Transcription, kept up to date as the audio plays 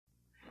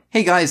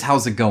Hey guys,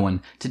 how's it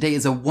going? Today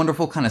is a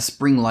wonderful kind of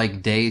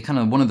spring-like day, kind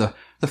of one of the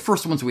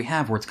first ones we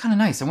have where it's kind of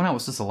nice. I went out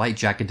with just a light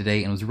jacket today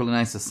and it was really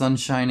nice, the sun's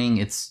shining.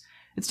 It's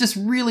just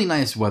really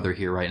nice weather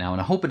here right now,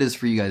 and I hope it is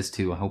for you guys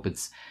too. I hope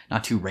it's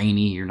not too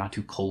rainy or not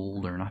too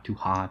cold or not too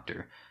hot,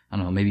 or I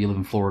don't know, maybe you live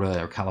in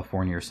Florida or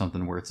California or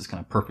something where it's just kind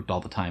of perfect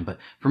all the time. But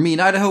for me in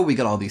Idaho, we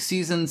got all these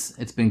seasons.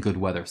 It's been good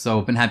weather, so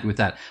I've been happy with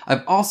that.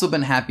 I've also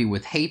been happy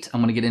with hate.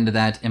 I'm going to get into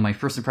that in my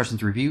first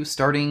impressions review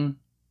starting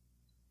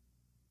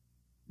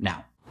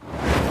now.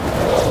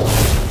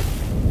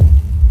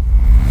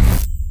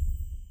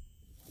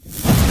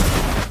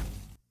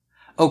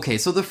 Okay,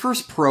 so the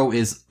first pro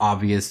is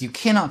obvious. You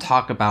cannot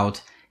talk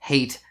about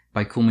Hate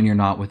by CMON or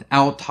Not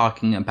without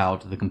talking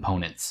about the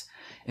components.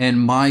 And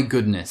my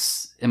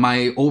goodness, am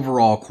I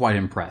overall quite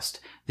impressed.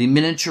 The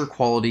miniature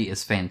quality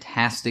is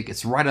fantastic.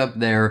 It's right up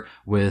there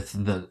with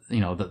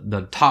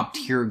the top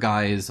tier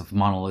guys of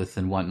Monolith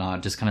and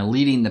whatnot, just kind of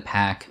leading the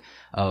pack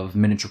of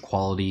miniature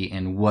quality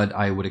and what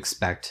I would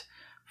expect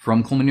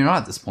from CMON or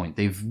Not at this point.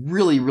 They've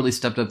really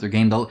stepped up their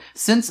game.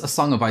 Since A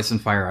Song of Ice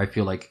and Fire, I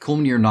feel like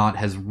CMON or Not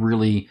has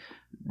really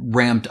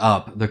ramped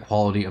up the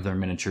quality of their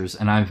miniatures,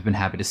 and I've been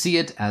happy to see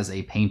it as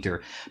a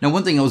painter. Now,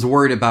 one thing I was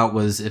worried about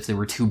was if they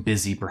were too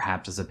busy,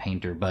 perhaps, as a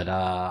painter, but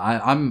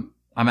I'm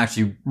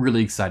actually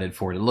really excited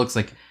for it. It looks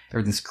like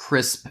everything's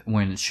crisp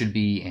when it should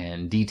be,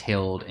 and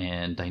detailed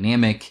and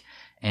dynamic.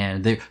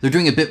 And they're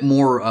doing a bit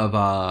more of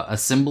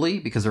assembly,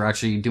 because they're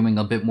actually doing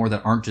a bit more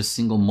that aren't just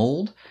single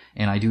mold,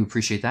 and I do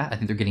appreciate that. I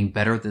think they're getting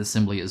better at the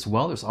assembly as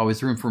well. There's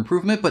always room for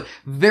improvement, but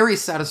very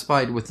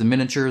satisfied with the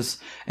miniatures.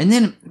 And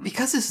then,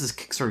 because this is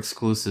Kickstarter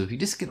exclusive, you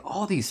just get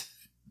all these...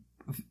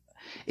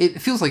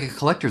 It feels like a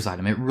collector's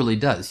item. It really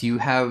does. You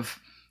have,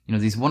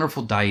 these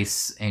wonderful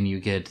dice, and you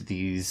get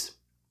these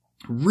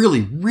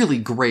really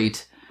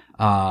great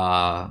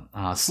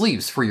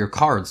sleeves for your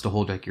cards to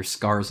hold like your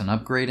scars and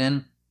upgrade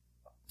in.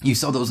 You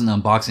saw those in the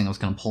unboxing. I was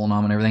kind of pulling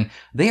on them and everything.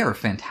 They are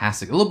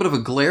fantastic. A little bit of a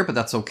glare, but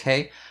that's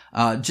okay.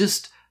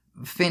 Just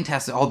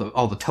fantastic.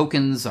 All the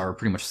tokens are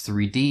pretty much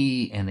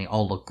 3D, and they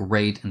all look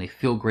great, and they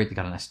feel great. They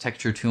got a nice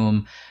texture to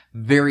them.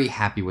 Very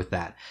happy with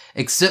that.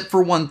 Except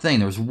for one thing.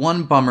 There was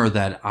one bummer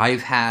that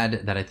I've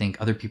had that I think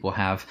other people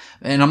have,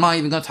 and I'm not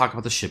even going to talk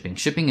about the shipping.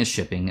 Shipping is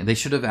shipping. They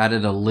should have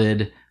added a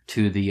lid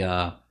to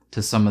the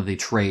to some of the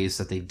trays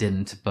that they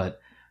didn't, but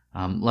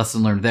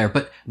lesson learned there.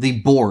 But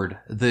the board,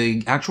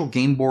 the actual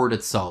game board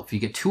itself, you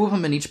get 2 of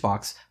them in each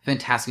box.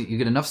 Fantastic. You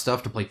get enough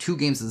stuff to play 2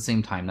 games at the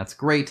same time. That's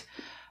great.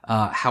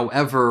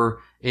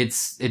 However,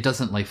 it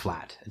doesn't lay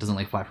flat. It doesn't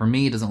lay flat for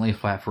me. It doesn't lay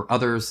flat for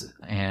others.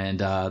 And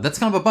that's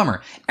kind of a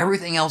bummer.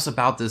 Everything else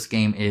about this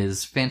game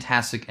is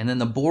fantastic. And then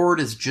the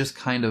board is just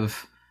kind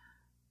of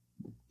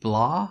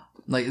blah.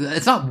 Like,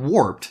 it's not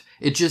warped.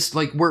 It just,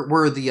 like,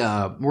 where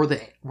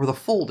the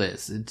fold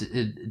is.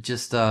 It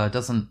just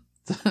doesn't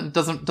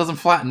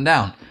flatten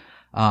down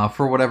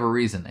for whatever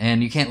reason,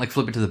 and you can't like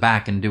flip it to the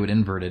back and do it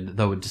inverted,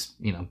 though it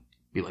just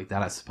be like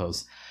that, I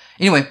suppose.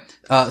 Anyway,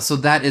 so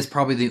that is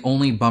probably the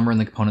only bummer in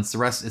the components. The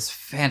rest is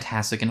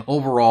fantastic, and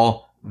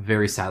overall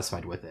very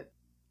satisfied with it.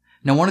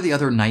 Now, one of the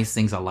other nice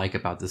things I like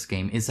about this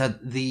game is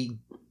that the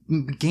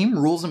game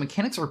rules and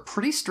mechanics are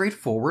pretty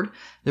straightforward.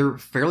 They're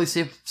fairly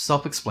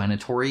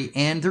self-explanatory,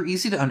 and they're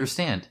easy to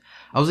understand.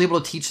 I was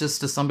able to teach this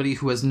to somebody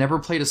who has never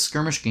played a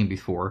skirmish game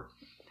before,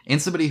 and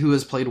somebody who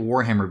has played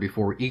Warhammer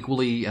before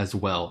equally as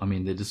well. I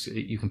mean,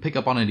 you can pick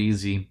up on it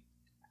easy.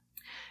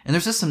 And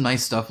there's just some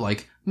nice stuff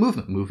like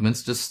movement.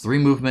 Movement's just 3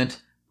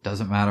 movement.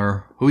 Doesn't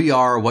matter who you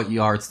are or what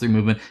you are, it's 3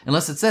 movement.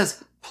 Unless it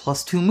says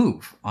 +2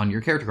 move on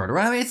your character card.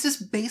 Right? I mean, it's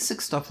just basic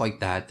stuff like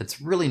that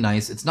that's really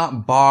nice. It's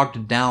not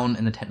bogged down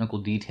in the technical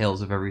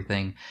details of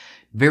everything.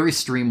 Very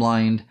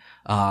streamlined.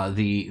 How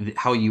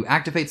you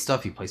activate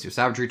stuff, you place your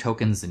savagery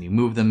tokens, and you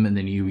move them, and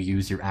then you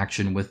use your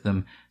action with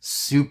them.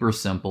 Super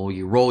simple.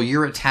 You roll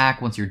your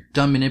attack. Once you're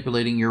done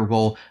manipulating your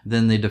roll,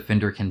 then the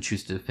defender can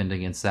choose to defend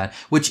against that,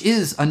 which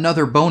is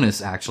another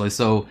bonus, actually,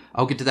 so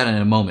I'll get to that in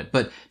a moment.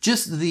 But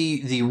just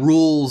the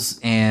rules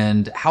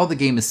and how the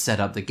game is set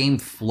up, the game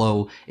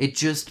flow, it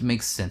just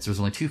makes sense. There's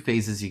only 2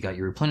 phases. You got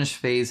your replenish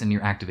phase and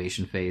your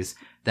activation phase.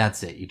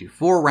 That's it. You do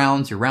 4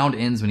 rounds. Your round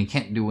ends when you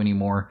can't do any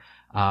more.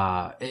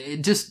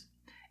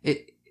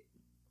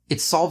 It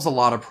solves a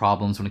lot of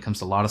problems when it comes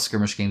to a lot of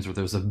skirmish games where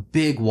there's a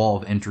big wall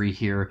of entry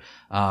here,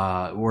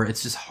 where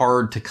it's just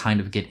hard to kind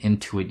of get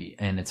into it,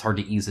 and it's hard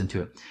to ease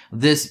into it.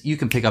 This, you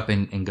can pick up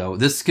and go.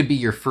 This could be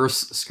your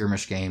first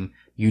skirmish game.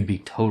 You'd be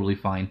totally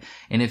fine.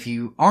 And if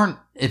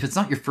it's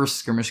not your first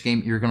skirmish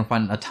game, you're going to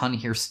find a ton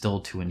here still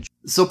to enjoy.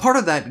 So part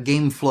of that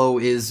game flow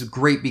is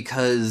great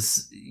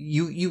because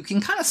you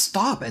can kind of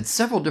stop at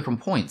several different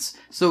points.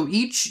 So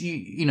you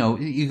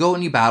go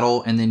and you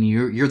battle, and then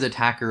you're the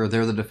attacker,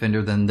 they're the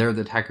defender, then they're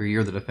the attacker,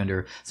 you're the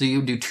defender. So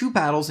you do 2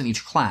 battles in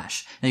each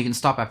clash. And you can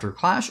stop after a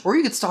clash, or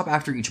you could stop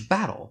after each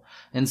battle.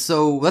 And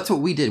so that's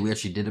what we did. We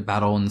actually did a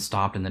battle and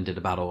stopped, and then did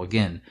a battle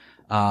again.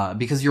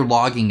 Because you're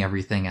logging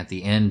everything at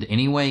the end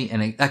anyway,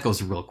 and that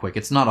goes real quick.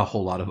 It's not a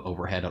whole lot of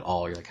overhead at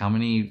all. You're like, how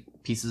many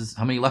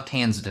left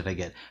hands did I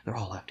get? They're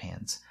all left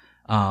hands.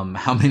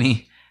 How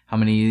many How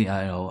many,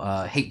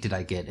 hate did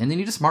I get? And then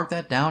you just mark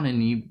that down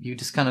and you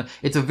just kind of,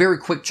 it's a very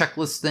quick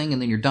checklist thing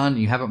and then you're done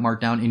and you have it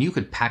marked down and you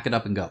could pack it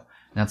up and go.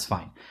 That's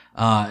fine.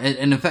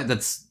 And in fact,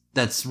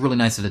 that's really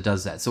nice that it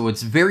does that. So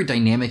it's very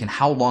dynamic in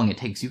how long it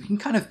takes. You can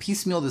kind of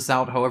piecemeal this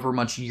out however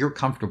much you're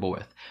comfortable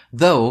with.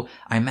 Though,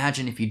 I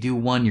imagine if you do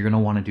one, you're going to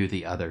want to do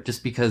the other.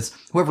 Just because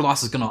whoever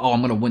lost is going to,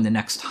 I'm going to win the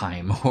next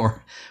time.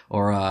 Or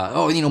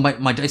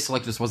my dice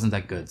select just wasn't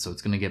that good, so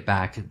it's going to get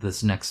back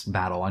this next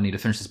battle. I need to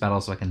finish this battle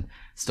so I can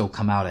still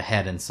come out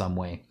ahead in some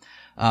way.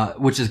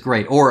 Which is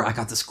great. Or I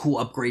got this cool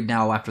upgrade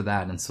now after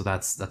that, and so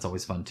that's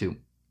always fun too.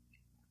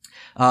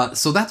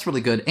 So that's really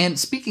good. And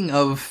speaking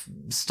of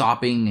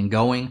stopping and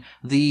going,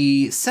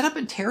 the setup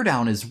and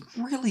teardown is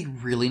really,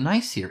 really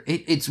nice here.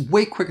 It's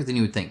way quicker than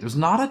you would think. There's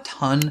not a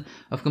ton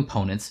of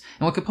components.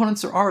 And what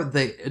components there are,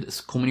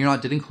 Cool Mini or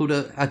Not did include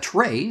a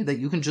tray that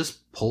you can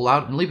just pull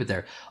out and leave it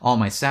there. All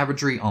my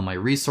savagery, all my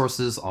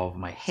resources, all of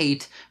my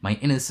hate, my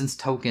innocence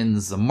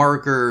tokens, the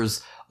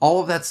markers,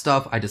 all of that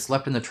stuff I just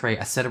left in the tray.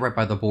 I set it right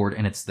by the board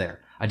and it's there.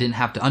 I didn't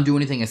have to undo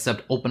anything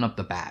except open up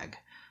the bag,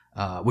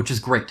 which is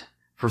great.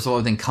 First of all,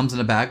 everything comes in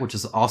a bag, which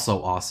is also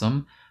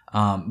awesome.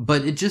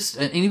 But it just,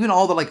 and even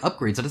all the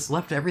upgrades, I just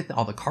left everything,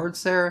 all the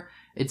cards there.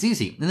 It's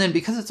easy. And then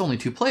because it's only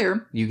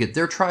 2-player, you get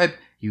their tribe,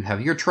 you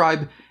have your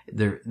tribe.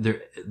 There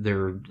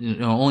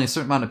only a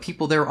certain amount of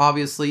people there,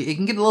 obviously. It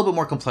can get a little bit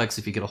more complex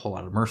if you get a whole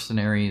lot of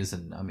mercenaries.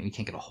 And I mean, you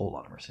can't get a whole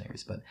lot of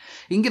mercenaries, but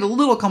you can get a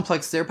little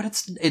complex there.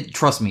 But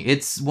trust me,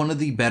 it's one of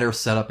the better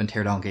setup and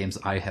teardown games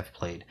I have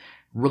played.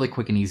 Really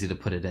quick and easy to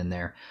put it in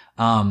there.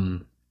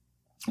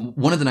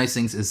 One of the nice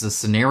things is the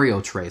scenario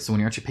tray. So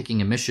when you're actually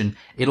picking a mission,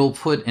 it'll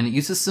put, and it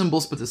uses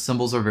symbols, but the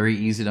symbols are very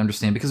easy to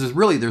understand because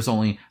there's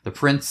only the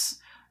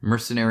prince,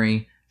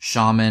 mercenary,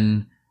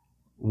 shaman,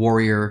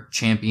 warrior,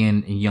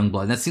 champion, and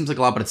youngblood. And that seems like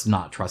a lot, but it's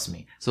not, trust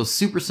me. So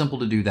super simple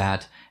to do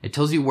that. It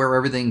tells you where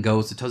everything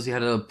goes. It tells you how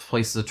to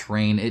place the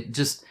terrain.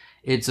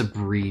 It's a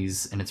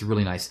breeze and it's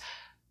really nice.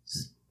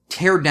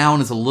 Tear down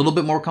is a little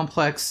bit more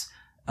complex.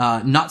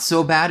 Not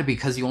so bad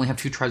because you only have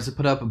 2 tribes to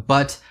put up,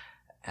 but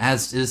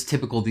as is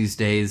typical these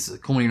days,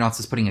 Cool Mini or Not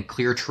is putting a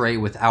clear tray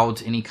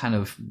without any kind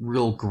of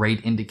real great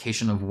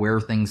indication of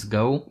where things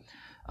go.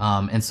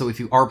 And so if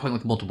you are playing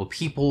with multiple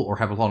people or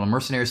have a lot of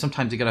mercenaries,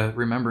 sometimes you gotta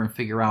remember and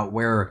figure out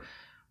where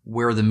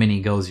the mini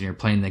goes and you're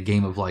playing the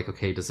game of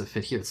okay, does it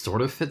fit here? It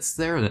sort of fits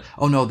there.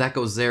 Oh no, that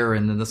goes there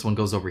and then this one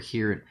goes over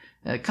here.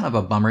 Kind of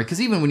a bummer,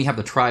 because even when you have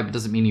the tribe, it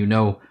doesn't mean you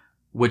know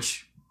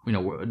which,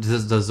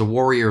 does the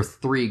warrior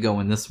 3 go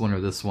in this one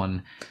or this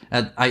one?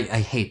 I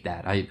hate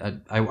that.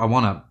 I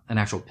want an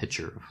actual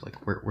picture of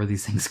where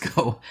these things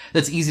go.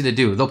 That's easy to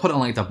do. They'll put it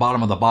on the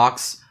bottom of the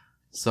box.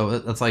 So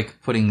that's like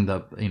putting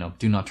the,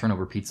 do not turn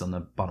over pizza on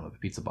the bottom of a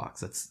pizza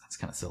box. That's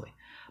kind of silly.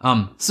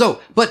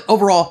 But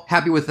overall,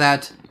 happy with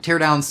that.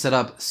 Teardown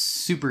setup,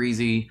 super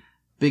easy,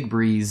 big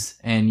breeze,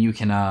 and you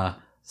can,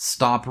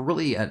 stop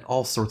really at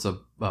all sorts of,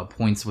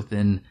 points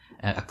within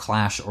a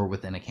clash or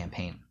within a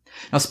campaign.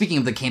 Now, speaking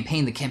of the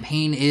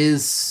campaign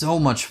is so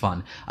much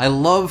fun. I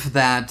love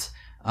that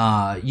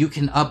you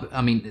can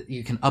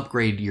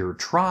upgrade your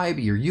tribe,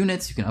 your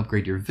units, you can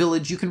upgrade your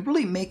village, you can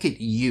really make it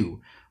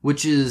you,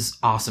 which is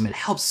awesome. It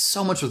helps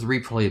so much with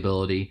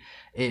replayability.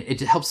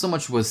 It helps so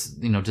much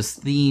with,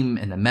 just theme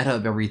and the meta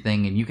of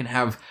everything. And you can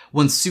have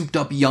one souped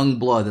up young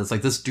blood that's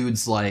this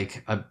dude's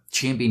a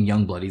champion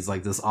young blood. He's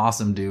this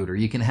awesome dude. Or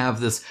you can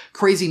have this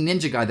crazy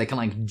ninja guy that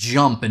can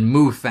jump and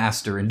move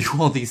faster and do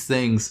all these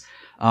things.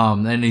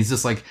 And he's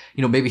just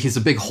maybe he's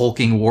a big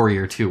hulking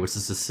warrior too, which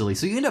is just silly.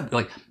 So you end up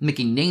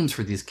making names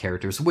for these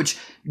characters, which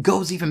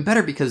goes even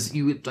better because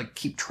you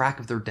keep track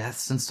of their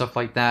deaths and stuff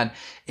like that.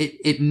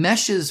 It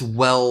meshes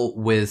well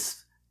with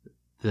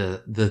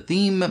the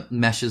theme,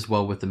 meshes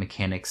well with the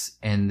mechanics,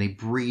 and they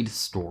breed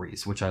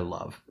stories, which I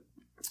love.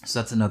 So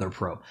that's another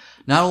pro.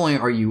 Not only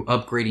are you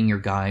upgrading your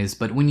guys,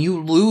 but when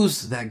you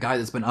lose that guy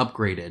that's been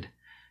upgraded,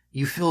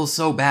 you feel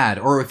so bad.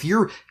 Or if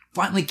you're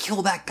finally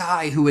kill that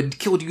guy who had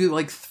killed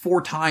you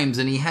 4 times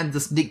and he had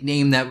this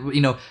nickname that,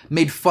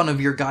 made fun of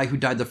your guy who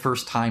died the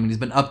first time and he's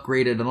been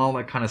upgraded and all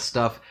that kind of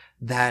stuff.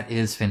 That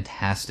is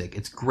fantastic.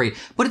 It's great.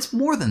 But it's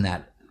more than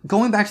that.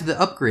 Going back to the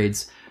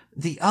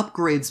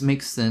upgrades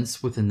make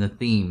sense within the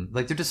theme.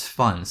 They're just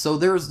fun. So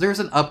there's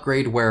an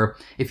upgrade where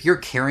if you're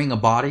carrying a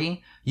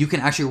body, you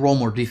can actually roll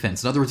more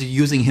defense. In other words, you're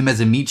using him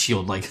as a meat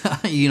shield.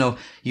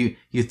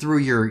 You threw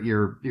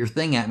your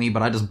thing at me,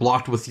 but I just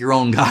blocked with your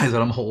own guys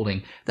that I'm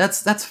holding.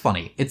 That's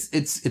funny.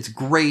 It's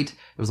great.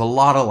 It was a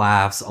lot of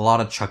laughs, a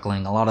lot of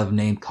chuckling, a lot of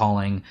name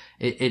calling.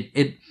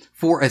 It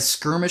for a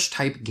skirmish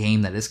type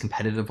game that is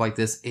competitive like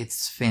this,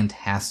 it's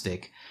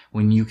fantastic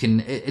when you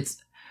can,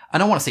 I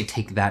don't want to say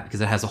take that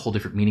because it has a whole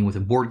different meaning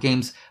within board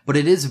games, but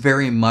it is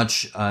very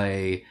much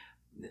a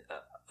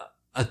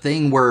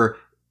thing where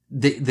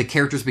the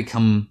characters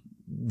become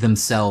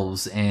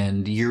themselves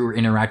and you're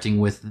interacting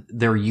with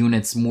their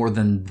units more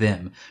than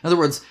them. In other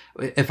words,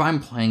 if I'm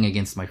playing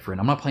against my friend,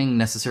 I'm not playing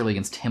necessarily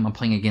against him, I'm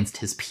playing against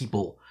his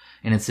people.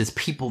 and it says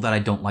people that I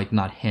don't like,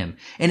 not him.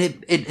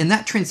 And and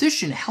that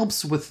transition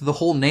helps with the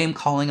whole name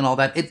calling and all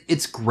that.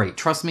 It's great.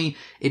 Trust me,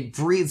 it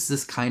breathes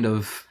this kind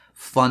of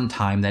fun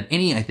time that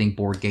any, I think,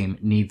 board game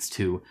needs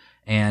to.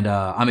 And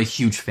I'm a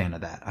huge fan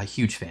of that. A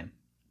huge fan.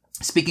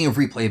 Speaking of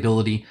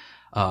replayability,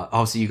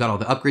 obviously you got all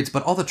the upgrades,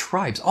 but all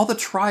the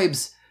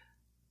tribes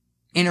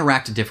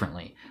interact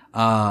differently.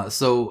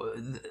 So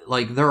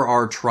like there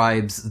are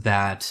tribes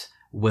that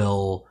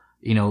will,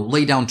 you know,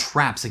 lay down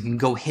traps that can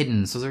go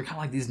hidden. So they're kind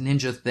of like these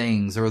ninja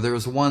things, or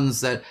there's ones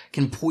that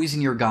can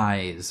poison your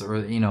guys, or,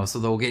 you know, so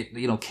they'll get,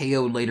 you know,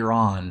 KO'd later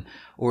on.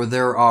 Or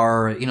there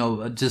are, you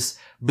know, just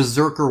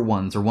berserker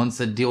ones, or ones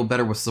that deal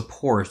better with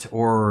support,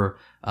 or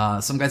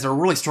some guys are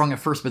really strong at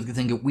first, but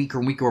then get weaker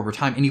and weaker over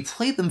time, and you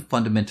play them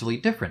fundamentally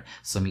different.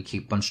 Some you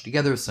keep bunched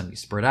together, some you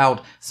spread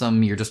out,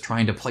 some you're just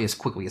trying to play as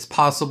quickly as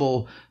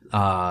possible.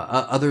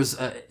 Others,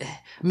 I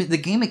mean, the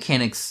game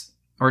mechanics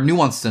are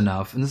nuanced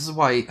enough, and this is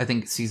why I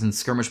think seasoned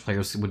skirmish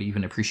players would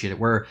even appreciate it,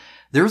 where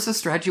there's a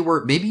strategy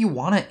where maybe you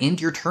want to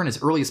end your turn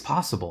as early as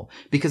possible,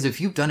 because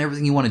if you've done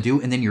everything you want to do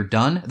and then you're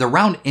done, the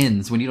round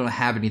ends when you don't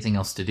have anything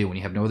else to do, when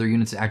you have no other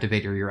units to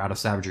activate or you're out of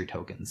savagery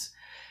tokens.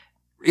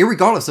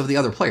 Irregardless of the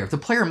other player. The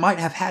player might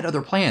have had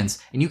other plans,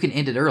 and you can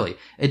end it early.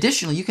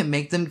 Additionally, you can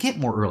make them get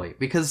more early,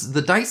 because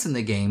the dice in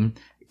the game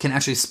can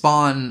actually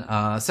spawn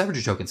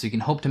savagery tokens, so you can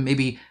hope to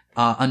maybe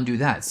undo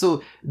that.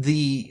 So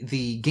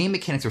the game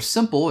mechanics are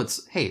simple.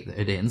 It's, hey,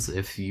 it ends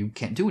if you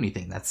can't do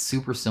anything. That's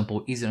super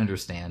simple, easy to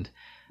understand.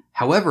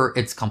 However,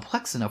 it's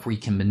complex enough where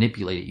you can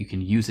manipulate it. You can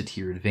use it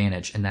to your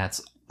advantage, and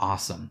that's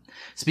awesome.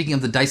 Speaking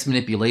of the dice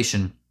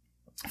manipulation,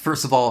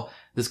 first of all,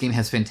 this game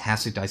has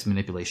fantastic dice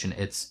manipulation.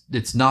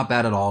 It's not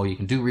bad at all. You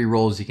can do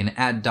rerolls. You can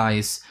add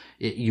dice.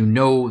 You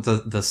know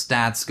the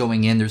stats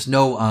going in. There's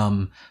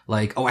no,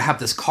 like, oh, I have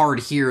this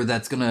card here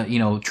that's gonna, you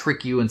know,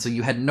 trick you. And so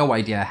you had no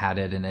idea I had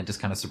it, and it just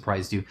kind of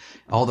surprised you.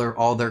 All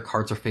their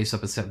cards are face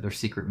up except their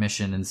secret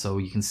mission. And so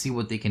you can see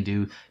what they can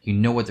do. You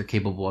know what they're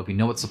capable of. You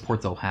know what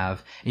support they'll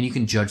have. And you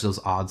can judge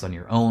those odds on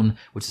your own,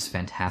 which is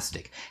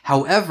fantastic.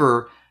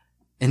 However,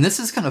 and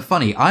this is kind of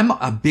funny, I'm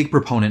a big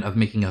proponent of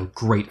making a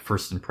great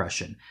first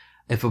impression.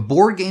 If a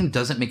board game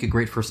doesn't make a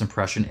great first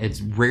impression,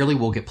 it rarely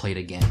will get played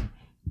again.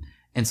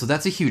 And so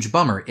that's a huge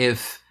bummer.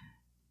 If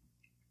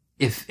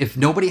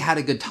nobody had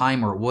a good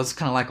time, or it was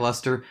kind of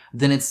lackluster,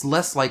 then it's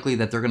less likely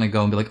that they're going to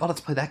go and be like, oh,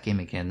 let's play that game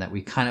again, that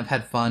we kind of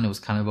had fun, it was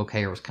kind of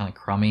okay, or it was kind of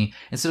crummy,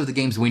 instead of the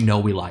games we know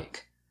we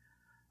like.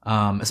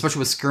 Especially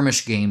with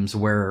skirmish games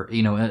where,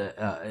 you know,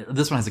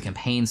 this one has a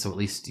campaign, so at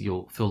least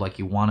you'll feel like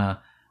you want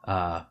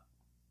to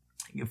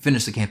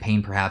finish the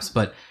campaign perhaps,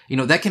 but, you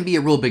know, that can be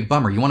a real big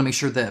bummer. You want to make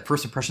sure that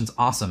first impression's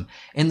awesome.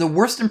 And the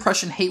worst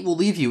impression hate will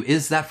leave you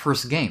is that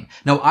first game.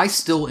 Now, I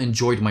still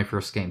enjoyed my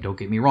first game, don't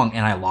get me wrong,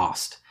 and I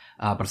lost.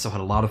 But I still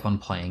had a lot of fun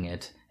playing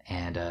it,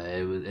 and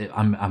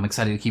I'm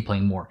excited to keep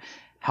playing more.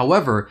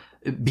 However,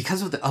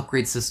 because of the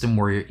upgrade system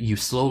where you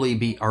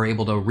slowly are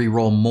able to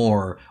reroll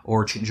more,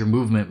 or change your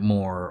movement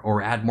more,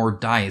 or add more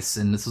dice,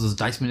 and this is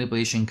dice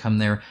manipulation come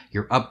there,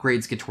 your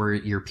upgrades get to where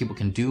your people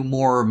can do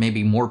more,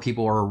 maybe more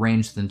people are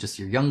arranged than just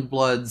your young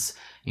bloods.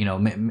 You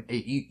know,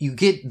 you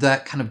get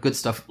that kind of good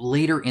stuff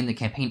later in the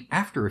campaign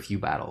after a few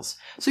battles.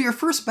 So your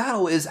first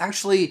battle is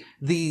actually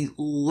the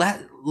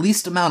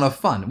least amount of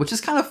fun, which is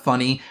kind of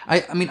funny.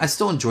 I mean, I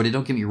still enjoyed it,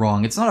 don't get me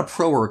wrong. It's not a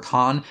pro or a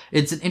con.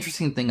 It's an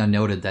interesting thing I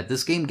noted, that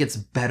this game gets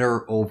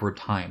better over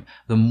time.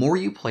 The more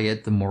you play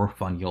it, the more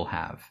fun you'll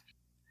have.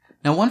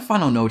 Now, one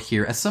final note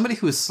here, as somebody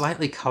who is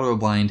slightly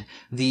colorblind,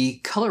 the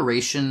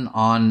coloration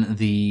on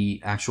the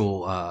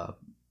actual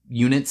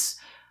units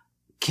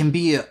can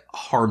be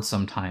hard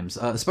sometimes,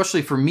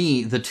 especially for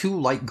me. The two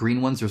light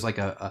green ones, there's like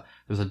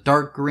there's a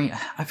dark green.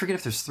 I forget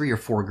if there's 3 or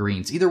 4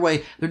 greens. Either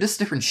way, they're just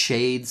different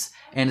shades,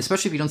 and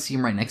especially if you don't see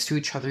them right next to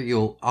each other,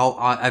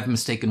 I've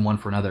mistaken one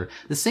for another.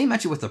 The same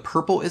actually with the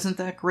purple isn't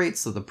that great.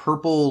 So the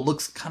purple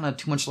looks kind of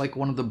too much like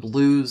one of the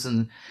blues,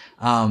 and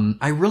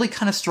I really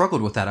kind of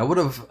struggled with that. I would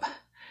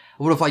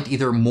have liked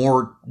either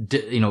more,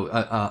 you know,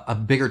 a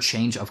bigger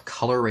change of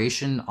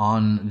coloration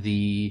on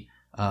the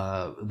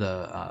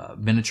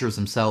miniatures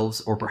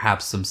themselves, or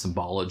perhaps some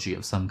symbology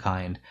of some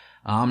kind.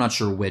 I'm not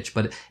sure which,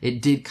 but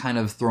it did kind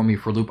of throw me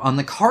for a loop. On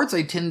the cards,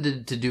 I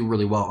tended to do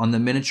really well. On the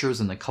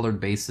miniatures and the colored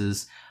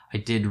bases, I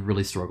did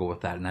really struggle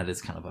with that, and that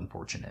is kind of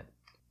unfortunate.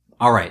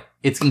 All right,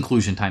 it's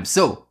conclusion time.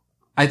 So,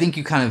 I think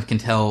you kind of can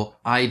tell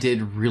I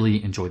did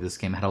really enjoy this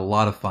game. I had a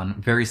lot of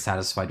fun, very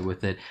satisfied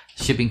with it.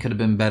 Shipping could have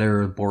been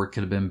better, board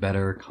could have been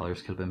better,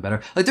 colors could have been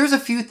better. Like, there's a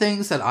few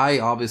things that I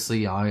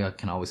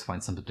can always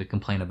find something to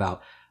complain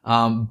about.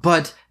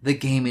 But the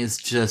game is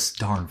just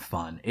darn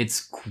fun.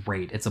 It's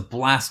great. It's a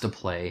blast to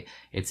play.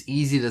 It's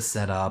easy to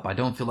set up. I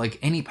don't feel like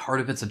any part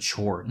of it's a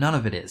chore. None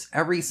of it is.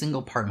 Every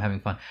single part I'm having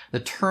fun.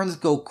 The turns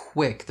go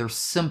quick. They're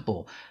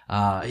simple.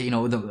 You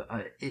know,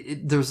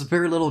 there's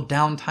very little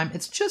downtime.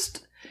 It's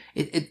just,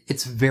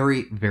 it's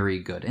very, very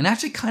good. And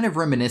actually kind of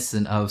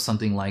reminiscent of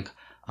something like,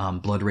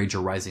 Blood Rage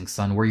or Rising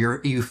Sun, where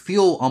you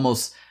feel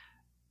almost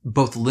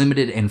both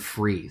limited and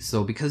free.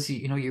 So because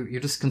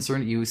you're just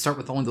concerned, you start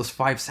with only those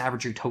 5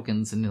 savagery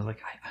tokens, and you're like,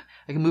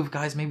 I can move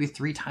guys maybe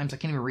 3 times. I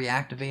can't even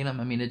reactivate them.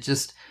 I mean, it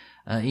just,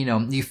 you know,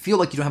 you feel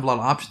like you don't have a lot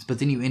of options, but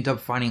then you end up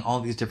finding all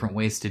these different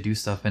ways to do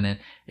stuff in it.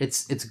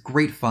 It's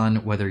great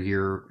fun, whether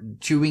you're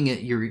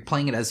you're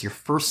playing it as your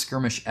first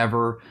skirmish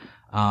ever.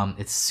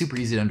 It's super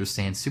easy to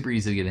understand, super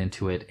easy to get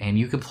into it, and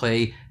you can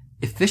play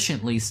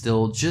efficiently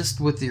still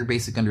just with your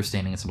basic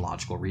understanding and some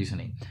logical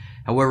reasoning.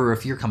 However,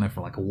 if you're coming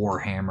from like a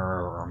Warhammer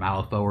or a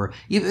Malifaux or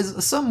even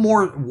some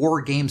more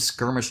war game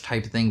skirmish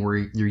type thing where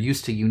you're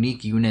used to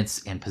unique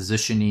units and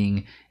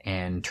positioning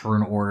and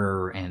turn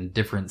order and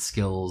different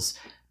skills,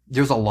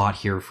 there's a lot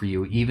here for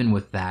you, even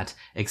with that,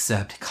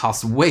 except it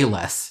costs way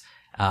less,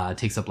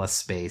 takes up less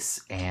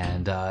space,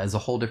 and is a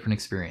whole different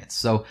experience.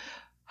 So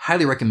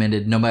highly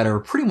recommended, no matter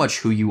pretty much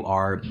who you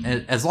are,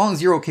 as long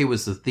as you're okay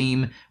with the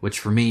theme, which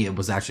for me, it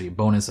was actually a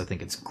bonus. I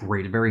think it's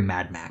great, very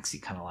Mad Max-y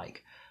kind of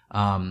like.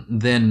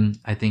 Then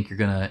I think you're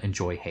gonna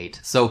enjoy Hate.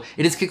 So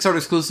it is Kickstarter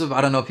exclusive.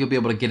 I don't know if you'll be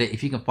able to get it,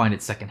 if you can find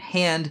it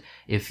secondhand,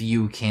 if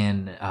you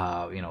can,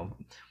 you know,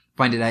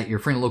 find it at your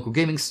friend local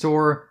gaming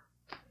store.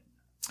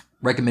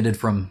 Recommended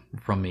from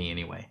me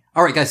anyway.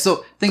 All right, guys.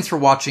 So thanks for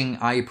watching.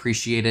 I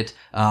appreciate it.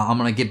 I'm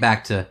gonna get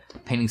back to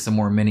painting some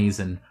more minis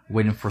and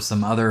waiting for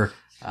some other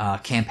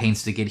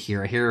campaigns to get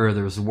here. I hear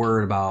there's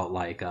word about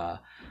like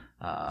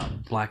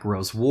Black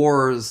Rose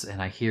Wars, and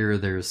I hear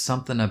there's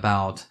something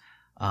about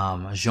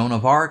Joan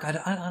of Arc. I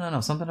don't know,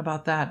 something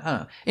about that. I don't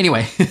know.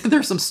 Anyway,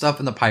 there's some stuff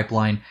in the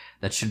pipeline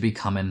that should be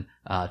coming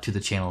to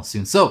the channel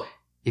soon. So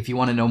if you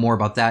want to know more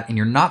about that and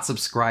you're not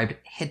subscribed,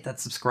 hit that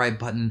subscribe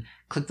button,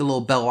 click the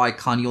little bell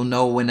icon. You'll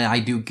know when I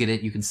do get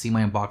it. You can see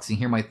my unboxing,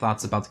 hear my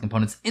thoughts about the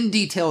components in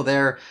detail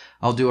there.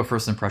 I'll do a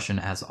first impression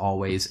as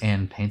always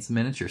and paint some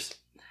miniatures.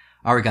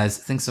 All right, guys,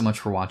 thanks so much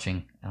for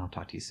watching, and I'll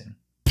talk to you soon.